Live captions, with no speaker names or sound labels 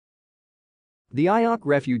The IOC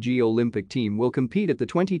Refugee Olympic Team will compete at the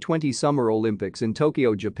 2020 Summer Olympics in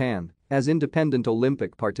Tokyo, Japan, as independent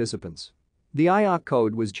Olympic participants. The IOC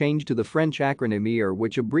code was changed to the French acronym EAR,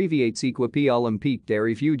 which abbreviates Équipe olympique des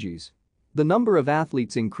réfugiés. The number of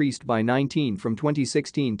athletes increased by 19 from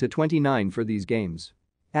 2016 to 29 for these games.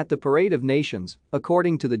 At the Parade of Nations,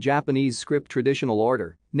 according to the Japanese script traditional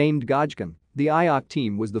order, named Gojūon, the IOC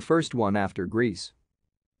team was the first one after Greece.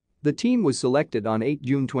 The team was selected on 8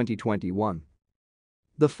 June 2021.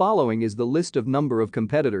 The following is the list of number of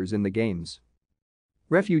competitors in the games.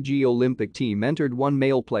 Refugee Olympic Team entered one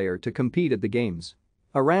male player to compete at the games.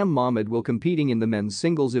 Aram Mohammed will competing in the men's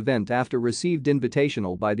singles event after received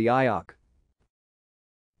invitational by the IOC.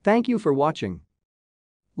 Thank you for watching.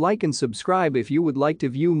 Like and subscribe if you would like to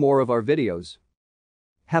view more of our videos.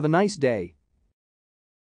 Have a nice day.